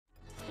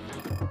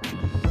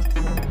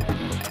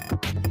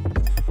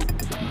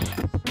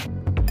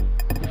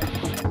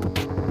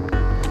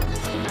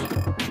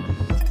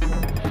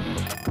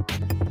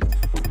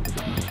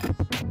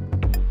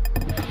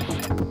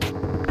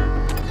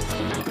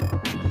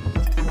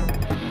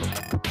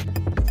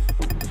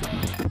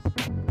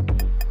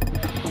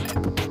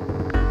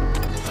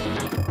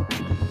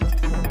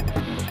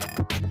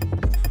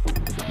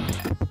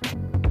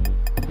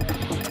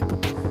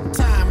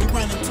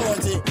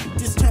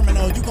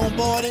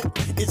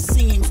retarded? It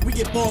seems we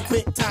get bored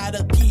quick, tired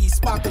of keys,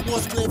 sparkle war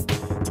split.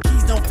 The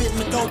keys don't fit in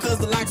the door cause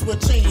the locks will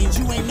change.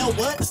 You ain't know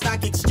what? The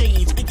stock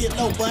exchange. It get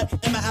low, but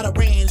am I out of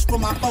range for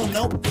my phone?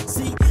 Nope.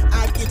 See,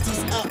 I get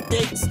these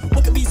updates.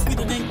 What could be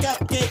sweeter than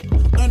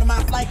cupcake? Learning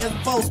my flight as a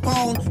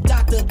postpone.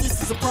 Doctor,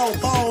 this is a pro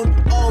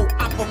bone. Oh,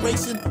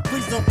 operation.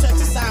 Please don't touch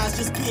the size,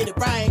 just get it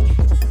right.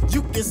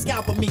 You can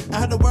scalp me.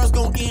 I heard the world's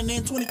gonna end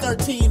in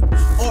 2013.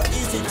 Or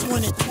is it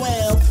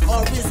 2012?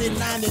 Or is it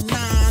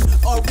 99?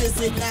 Or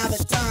is it now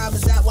the time?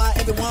 Is that why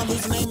everyone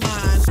losing their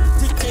mind?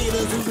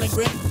 Dictators losing their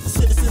grip. The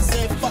citizens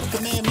said fuck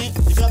commandment.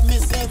 The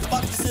government said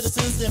fuck the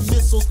citizens. And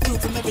missiles through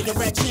from every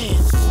direction.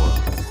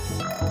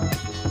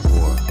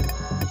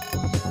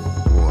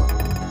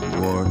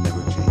 War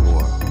never change.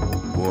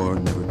 War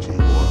never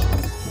change.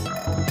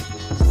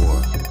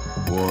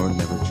 War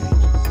never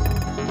change.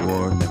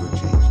 War never